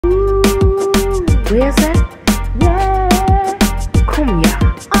Where's that? Yeah, come here.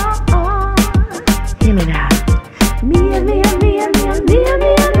 Hear me now. Me and me and me and me and me and me and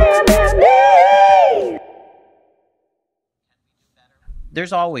me and me and me.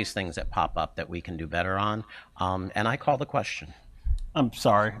 There's always things that pop up that we can do better on, and I call the question. I'm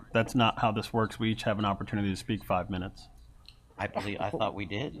sorry, that's not how this works. We each have an opportunity to speak 5 minutes. I thought we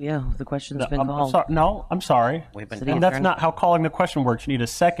did. Yeah, the question's been called. I'm sorry. And that's not how calling the question works. You need a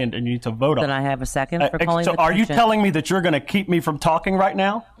second and you need to vote on it. Then I have a second for calling the question. So are you telling me that you're going to keep me from talking right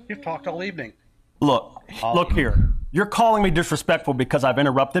now? You've talked all evening. Look here. You're calling me disrespectful because I've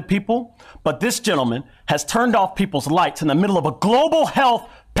interrupted people, but this gentleman has turned off people's lights in the middle of a global health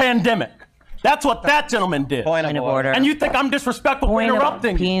pandemic. That's what that gentleman did. Point of order. And you think I'm disrespectful for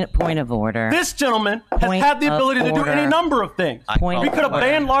interrupting you? Point of order. This gentleman has had the ability to do any number of things. We could have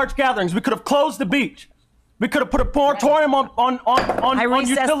banned large gatherings. We could have closed the beach. We could have put a moratorium on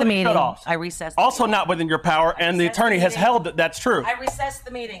utility shutoffs. I recessed. Also not within your power, and the attorney has held that that's true. I recessed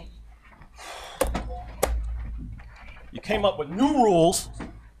the meeting. You came up with new rules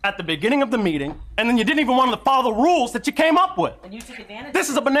at the beginning of the meeting, and then you didn't even want to follow the rules that you came up with. And you took advantage. This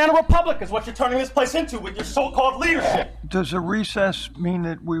is a banana republic is what you're turning this place into with your so-called leadership. Does a recess mean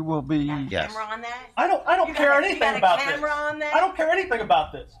that we will be... Yes. Camera on that? I don't care anything about this. On that? I don't care anything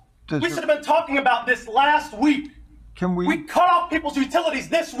about this. Does We should have been talking about this last week. Can we... We cut off people's utilities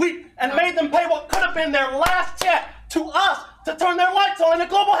this week and made them pay what could have been their last check to us to turn their lights on in a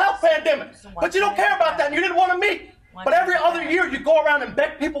global health pandemic. But you don't care about that and you didn't want to meet. But every other year you go around and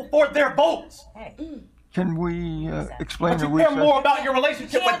beg people for their votes. Can we explain But the you care recess? more about your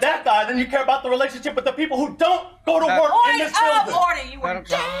relationship with that guy than you care about the relationship with the people who don't go to work in this building. Order, you were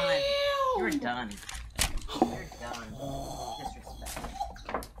done. You're done. You're done.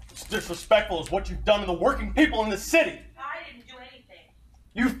 Disrespectful. Disrespectful is what you've done to the working people in the city. I didn't do anything.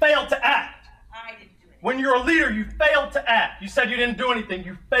 You failed to act. I didn't do anything. When you're a leader, you failed to act. You said you didn't do anything.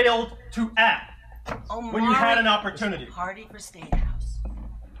 You failed to act. When you had an opportunity. Party for State House.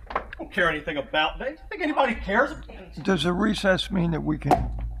 I don't care anything about that. You think anybody cares? Does a recess mean that we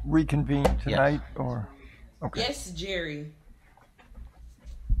can reconvene tonight, or? Okay. Yes, Jerry.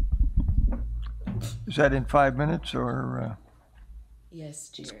 Is that in 5 minutes, or? Yes,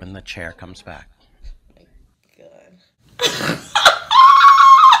 Jerry. When the chair comes back. My God.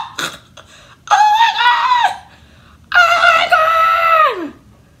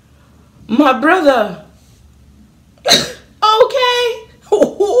 My brother. Okay.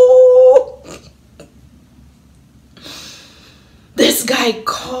 This guy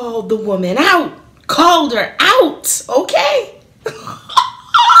called the woman out. Called her out. Okay.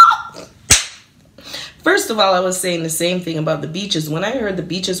 First of all, I was saying the same thing about the beaches. When I heard the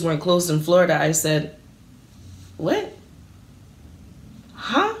beaches weren't closed in Florida, I said, what?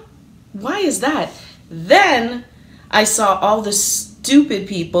 Huh? Why is that? Then I saw all the stupid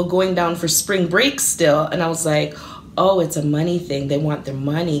people going down for spring break still, and I was like, oh, it's a money thing. They want their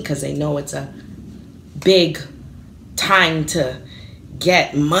money because they know it's a big time to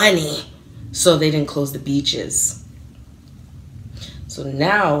get money, so they didn't close the beaches. So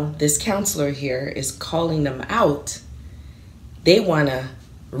now this counselor here is calling them out. They want to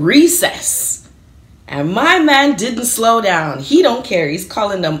recess, and my man didn't slow down. He don't care. He's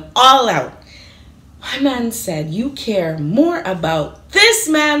calling them all out. My man said, you care more about this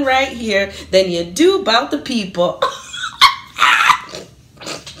man right here than you do about the people.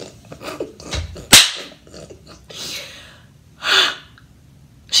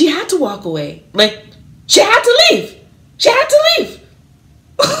 She had to walk away. Like, she had to leave. She had to leave.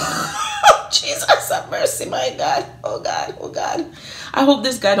 Jesus have mercy, my God. Oh, God. Oh, God. I hope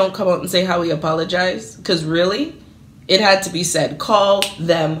this guy don't come out and say how he apologized. Because really, it had to be said. Call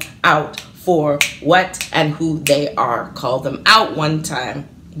them out for what and who they are. Call them out one time.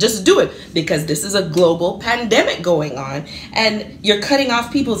 Just do it, because this is a global pandemic going on, and you're cutting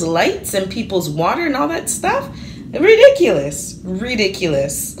off people's lights and people's water and all that stuff. Ridiculous.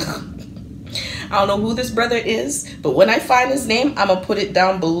 Ridiculous. I don't know who this brother is, but when I find his name, I'm gonna put it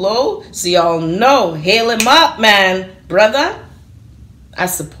down below so y'all know. Hail him up, man. Brother, I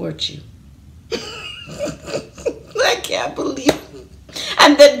support you. I can't believe it.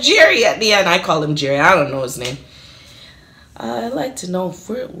 And then Jerry at the end, I call him Jerry. I don't know his name. I'd like to know if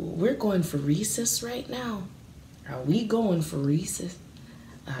we're going for recess right now. Are we going for recess?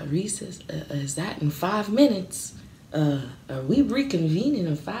 Recess, is that in 5 minutes? Are we reconvening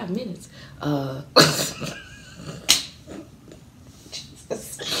in 5 minutes?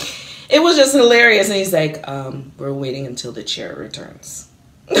 Jesus. It was just hilarious. And he's like, we're waiting until the chair returns.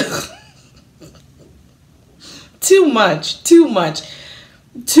 Too much, too much,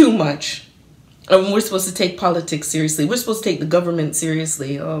 too much. And we're supposed to take politics seriously. We're supposed to take the government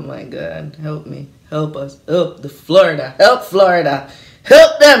seriously. Oh my God, help me, help us, help the Florida,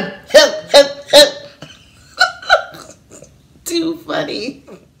 help them, help. Too funny.